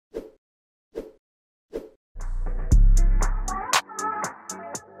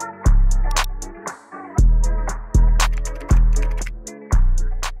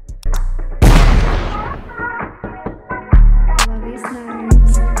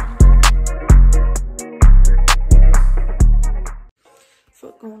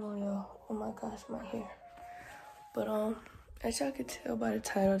my hair. But as y'all can tell by the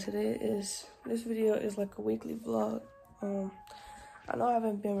title, this video is like a weekly vlog. I know I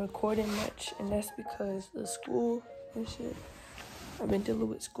haven't been recording much, and that's because of school and shit. I've been dealing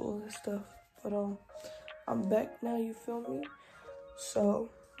with school and stuff. But I'm back now, you feel me? So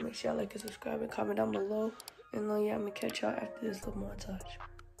make sure y'all like and subscribe and comment down below. And yeah, I'm gonna catch y'all after this little montage.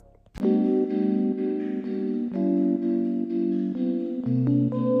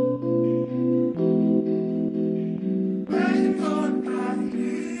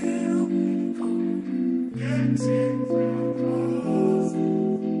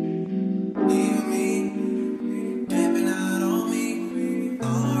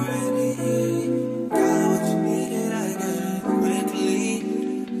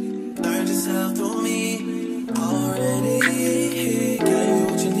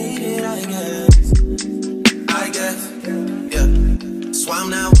 I'm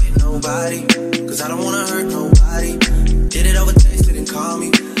not with nobody, cause I don't wanna hurt nobody. Did it over text, didn't call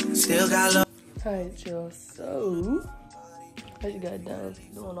me. Still got love. Alright, y'all, so I just got done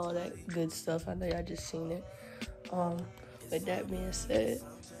doing all that good stuff. I know y'all just seen it. With that being said,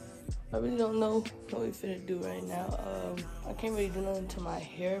 I really don't know what we finna do right now. I can't really do nothing to my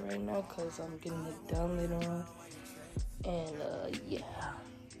hair right now cause I'm getting it done later on. And yeah,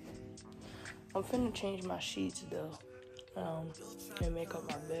 I'm finna change my sheets though. And make up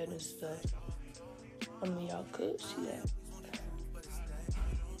my bed and stuff. I mean, y'all could see that.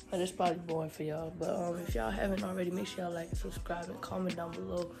 But it's probably boring for y'all. But if y'all haven't already, make sure y'all like, subscribe, and comment down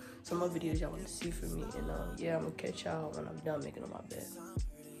below some more videos y'all want to see from me. And yeah, I'm gonna catch y'all when I'm done making up my bed.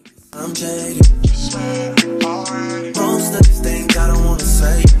 I'm jaded. Most of these things I don't wanna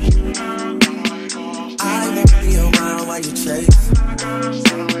say. I won't be around while you chase.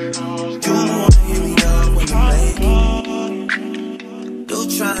 You wanna hear me up when you make it.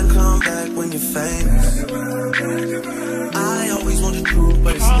 Try and come back when you're famous. I always want the truth,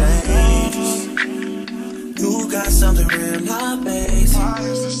 but it's dangerous. You got something real, not basic.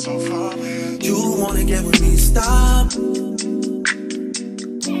 You wanna get with me, stop.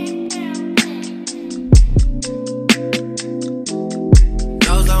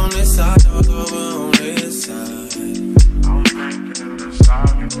 Y'all's on this side, y'all over on this side.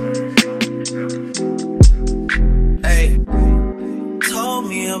 Hey. Told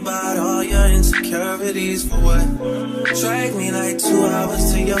me about all your insecurities for what? Dragged me like 2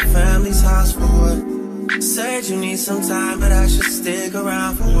 hours to your family's house for what? Said you need some time, but I should stick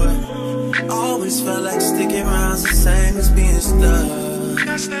around for what? Always felt like sticking around's the same as being stuck.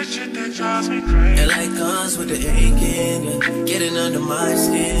 That's that shit that drives me crazy. And like guns with the aching, yeah, getting under my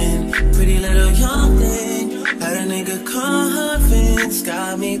skin. Pretty little young thing, had a nigga convinced,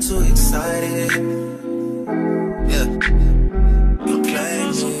 got me too excited. Yeah.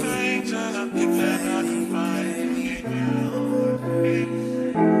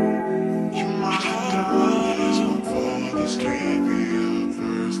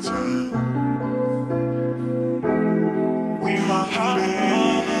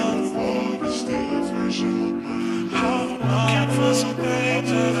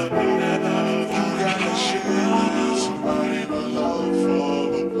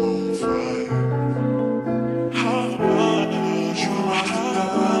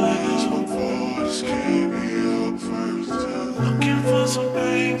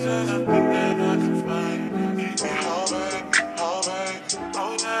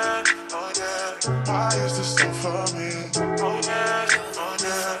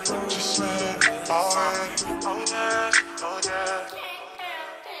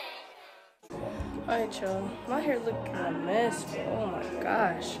 Alright, y'all, my hair looking a mess, but oh my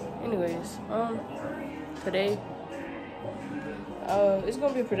gosh. Anyways, today, it's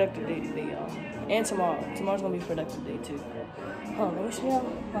gonna be a productive day today, y'all. And tomorrow. Tomorrow's gonna be a productive day too. Hold on, let me show y'all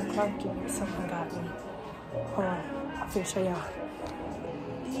my Clark something got me. Hold on, I'm finna show y'all.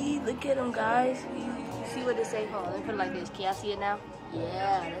 Look at them, guys. You see what they say? Hold on, let me put it like this. Can y'all see it now?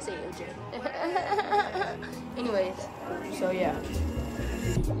 Yeah, that's it, OJ. Anyways, so yeah.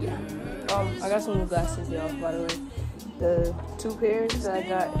 I got some new glasses, y'all, by the way. The 2 pairs that I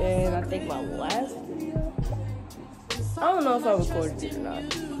got, and I think my last video. I don't know if I recorded it or not,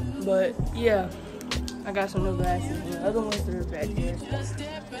 but yeah, I got some new glasses, and the other ones that are back there.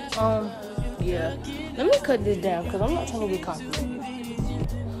 Yeah. Let me cut this down, because I'm not trying to get copyrighted.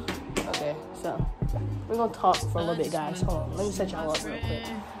 Okay, so we're gonna talk for a little bit, guys. Hold on, let me set y'all up real quick.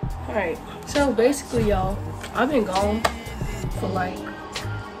 Alright, so basically, y'all, I've been gone for like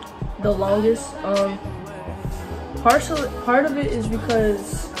the longest. Part of it is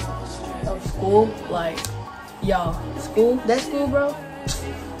because of school. Like, y'all, school, bro,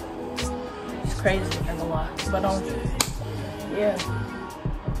 it's crazy, I'm gonna lie. But yeah,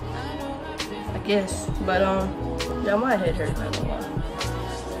 I guess. But yeah, my head hurts, I'm gonna lie.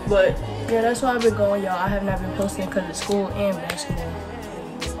 But yeah, that's why I've been going, y'all. I have not been posting because of school and basketball.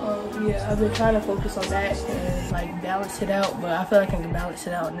 Yeah, I've been trying to focus on that and like balance it out, but I feel like I can balance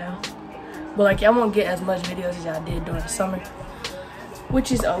it out now. But like y'all won't get as much videos as y'all did during the summer,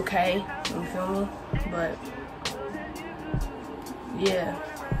 which is okay, you feel me? But yeah,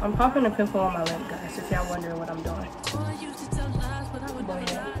 I'm popping a pimple on my lip, guys, if y'all wondering what I'm doing.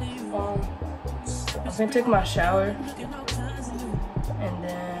 But yeah, I'm gonna take my shower and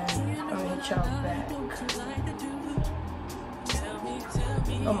then I'm gonna hit y'all back.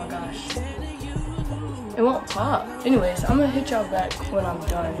 Oh my gosh. It won't pop. Anyways, I'm gonna hit y'all back when I'm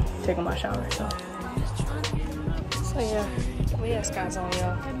done taking my shower. So yeah, we have skies on,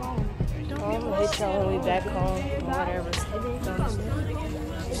 y'all. I'm gonna hit y'all when we back home or whatever.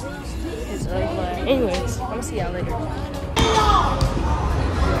 It's anyways, I'm gonna see y'all later.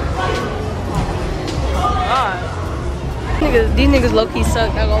 These niggas low-key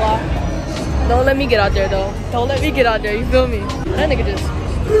suck, not gonna lie. Don't let me get out there though. Don't let me get out there, you feel me? That nigga just,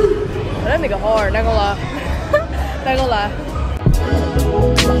 that nigga hard, not gonna lie. Not gonna lie.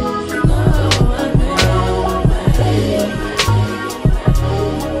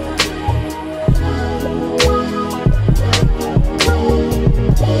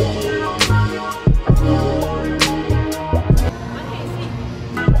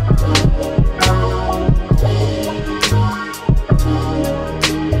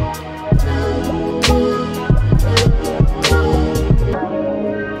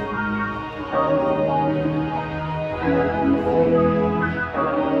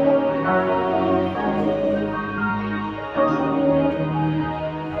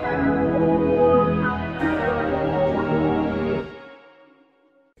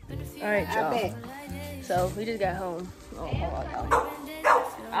 Alright, y'all. So we just got home. Oh, hold on.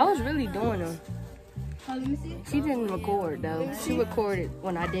 I was really doing them. She didn't record though. She recorded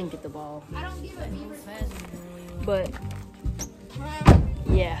when I didn't get the ball. But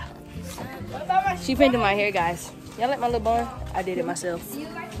yeah. She painted my hair, guys. Y'all like my little bun? I did it myself.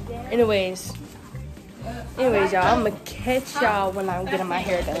 Anyways, y'all, I'm gonna catch y'all when I'm getting my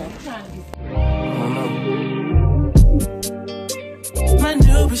hair done. My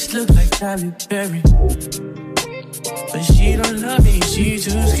new bitch look like Tyler Perry, but she don't love me, she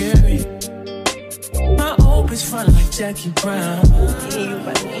too scary. My old bitch front like Jackie Brown.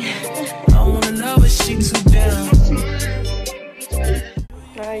 I wanna know but she too down.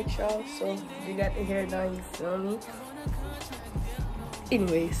 Alright, y'all, so we got the hair done, you feel me?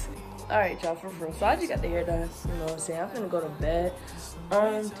 Anyways, alright, y'all, for real. So I just got the hair done, you know what I'm saying? I'm gonna go to bed.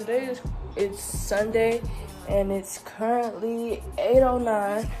 Today it's Sunday and it's currently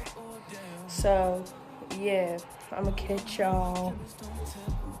 8:09. So yeah, I'm gonna catch y'all.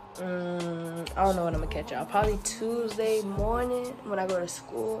 I don't know when I'm gonna catch y'all. Probably Tuesday morning when I go to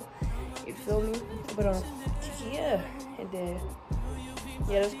school. You feel me? But yeah, and then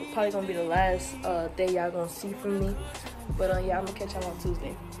yeah, that's probably gonna be the last day y'all gonna see from me. But yeah, I'm gonna catch y'all on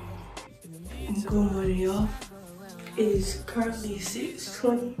Tuesday. Good morning, y'all. It is currently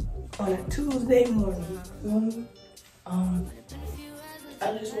 6:20 on a Tuesday morning. You feel me?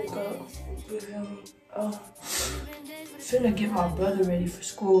 I just woke up. You feel me? Finna get my brother ready for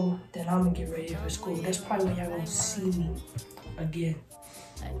school. Then I'm gonna get ready for school. That's probably when y'all gonna see me again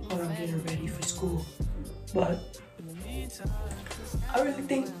when I'm getting ready for school. But I really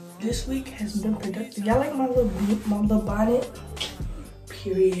think this week has been productive. Y'all like my little bonnet?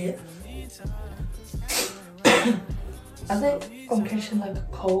 Period. I think I'm catching like a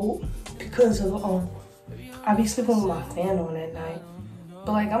cold because of I be sleeping with my fan on at night.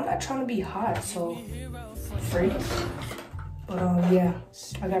 But like I'm not trying to be hot, so free. But yeah,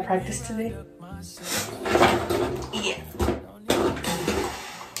 I got practice today. Yeah.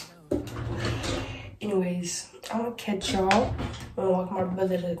 Anyways, I'm gonna catch y'all when I walk my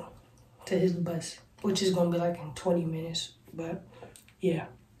brother to his bus, which is gonna be like in 20 minutes. But yeah.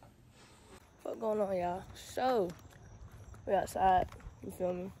 What's going on, y'all? So we outside, you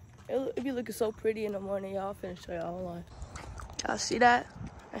feel me? It be looking so pretty in the morning, y'all. Finna show y'all online. Y'all see that?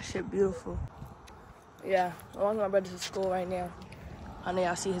 That shit beautiful. Yeah, I'm walking my brother to school right now. I know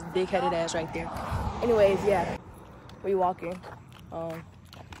y'all see his big-headed ass right there. Anyways, yeah, we walking.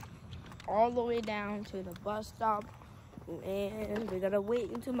 All the way down to the bus stop, and we gotta wait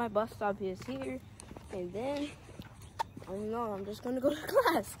until my bus stop is here, and then I don't know. I'm just gonna go to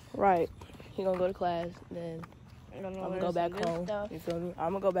class. Right, he gonna go to class, then I'm gonna go back home. Stuff. You feel me?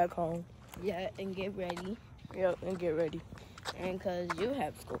 I'm gonna go back home. Yeah, and get ready. Yep, and get ready. And cause you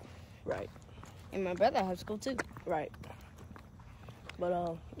have school. Right. And my brother has school too. Right. But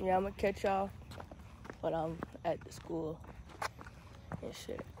yeah, I'm gonna catch y'all when I'm at the school and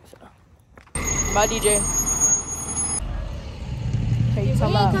shit. So, bye, DJ. Hey, you Did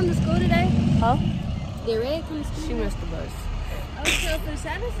talking Red about? come to school today? Huh? Did Red come to school? She missed the bus. Oh, so for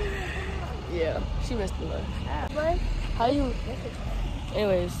Saturday? Yeah, she missed the bus. What? How you?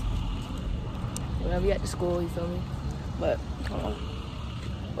 Anyways, when I be at the school, you feel me? But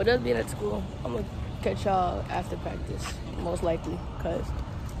with us being at school, I'm gonna catch y'all after practice, most likely, cause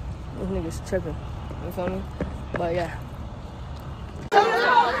this niggas tripping. You feel me? But yeah.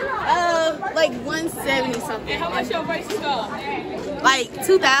 Like 170 something. How much your braces go? Like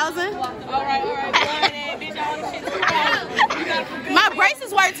 2,000. All right. My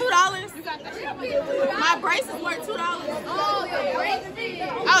braces worth $2. My braces worth $2. Oh, your braces?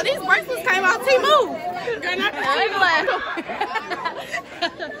 Oh, these bracelets came out Temu.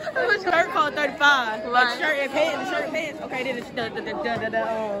 How much shirt called 35? Like shirt and pants. Okay, then the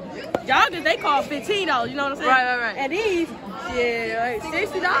joggers they call $15. You know what I'm saying? Right. And these, yeah, like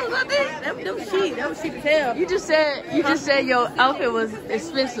 $60. I think that was cheap as hell. You just said your outfit was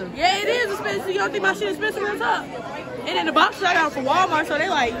expensive. Yeah, it is expensive. You don't think my shit expensive on top? And then the boxes I got from Walmart, so they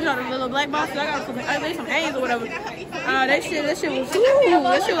like, you know, the little black boxes I got from some Hanes or whatever. That shit was like $15,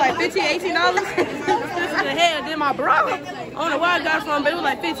 $18. Expensive as hell. Then my bra, I don't know where I got it from, but it was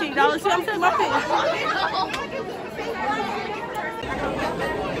like $15. See, I'm telling my fit.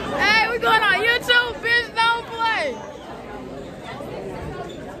 Hey, we going on YouTube, bitch, don't play.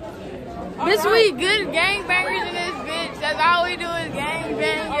 This week, good gangbangers in this bitch. That's all we do is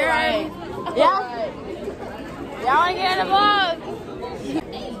gangbang, you right? Yeah? Y'all wanna get in the vlog?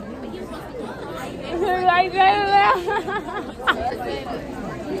 Like that.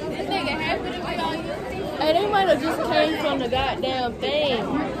 This nigga happy to be on YouTube. Hey, they might have just came from the goddamn thing.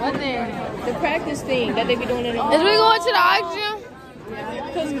 What thing? The practice thing that they be doing in the. Is we going to the auction?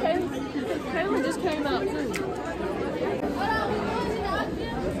 Because Kayla just came out too.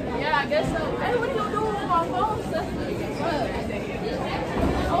 Yeah, I guess so. Hey, what are you doing with my phone, sister?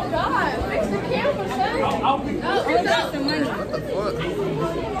 Oh God, fix the camera, son. Fix out the money. What the fuck?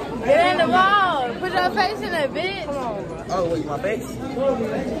 Get in the ball. Put your face in it, bitch. Come on, bro. Oh, wait, my face? I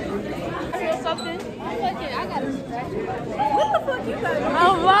feel something. I got a scratch. What the fuck you got?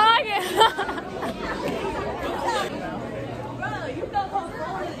 I'm vlogging. Bro, you got my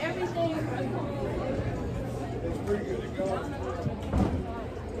phone and everything.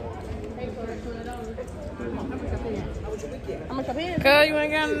 How much I paid? Girl, you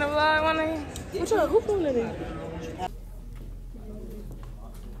ain't got in the vlog, one of you? Who phone it is?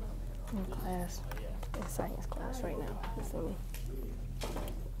 In class. In science class right now. You feel me?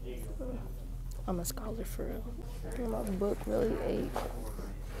 I'm a scholar for real. My book really ate.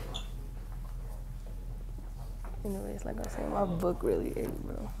 Anyways, like I said, my book really ate,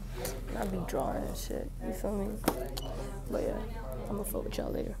 bro. And I be drawing and shit. You feel me? But yeah, I'm gonna fuck with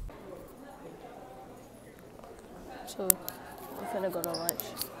y'all later. So, I'm finna go to lunch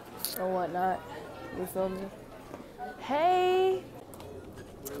or whatnot. You feel me? Hey!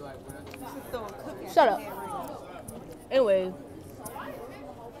 Shut up. Anyways.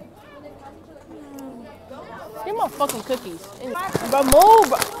 Get my fucking cookies. Bro, move,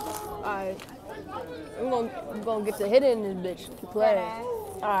 bro. Alright. I'm gonna get to hit it in this bitch. Keep playing.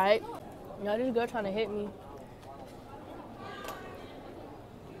 Alright. Y'all, this girl trying to hit me.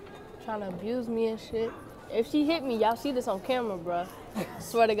 Trying to abuse me and shit. If she hit me, y'all see this on camera, bro.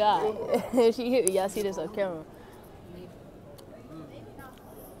 Swear to God. If she hit me, y'all see this on camera.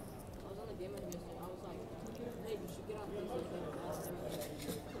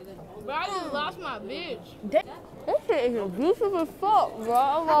 Bro, I just lost my bitch. This shit is abusive as fuck, bro.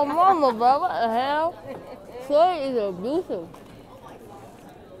 I'm my mama, bro. What the hell? Shit is abusive.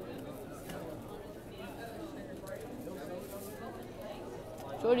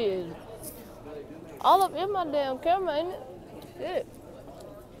 Shorty is all up in my damn camera, ain't it? Shit.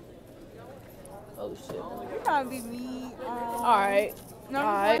 Oh shit. You trying to be me. Alright. Alright. What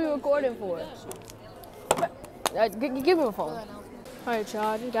are you recording for? Give me a phone. Alright,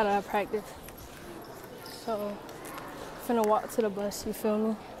 y'all. Just got out of practice. So, finna walk to the bus, you feel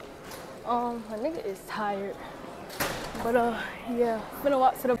me? My nigga is tired. But, yeah. Finna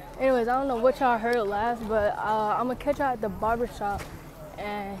walk to the. Anyways, I don't know what y'all heard last, but I'm gonna catch y'all at the barber shop.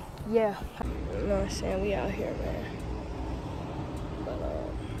 And, yeah. You know what I'm saying? We out here, man.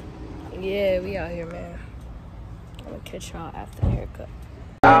 But, yeah, we out here, man. I'm gonna catch y'all after the haircut.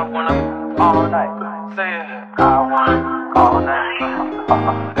 I wanna all night, say it. I wanna all night.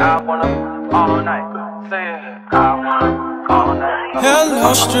 I wanna all night, say it. I wanna all night.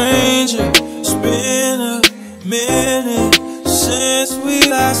 Hello, stranger. minute since we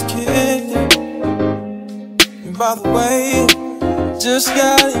last kicked it. And by the way, just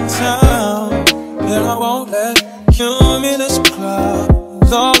got in town, and I won't let cumulus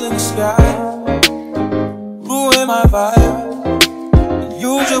clouds all in the sky ruin my vibe.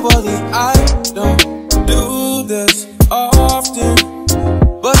 Usually I don't do this often,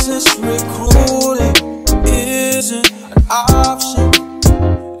 but since recruiting isn't an option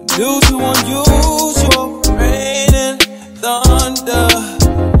due to unusual rain and thunder,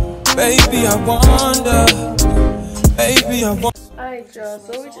 baby I wonder, baby I wonder. Alright y'all,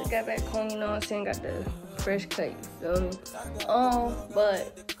 so we just got back home, you know what I'm saying, got the fresh cut, you feel me?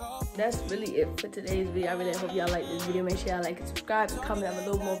 But that's really it for today's video. I really hope y'all like this video. Make sure y'all like and subscribe and comment down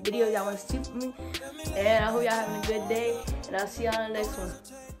below more videos y'all want to see from me. And I hope y'all having a good day, and I'll see y'all in the next one.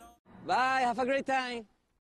 Bye, have a great time.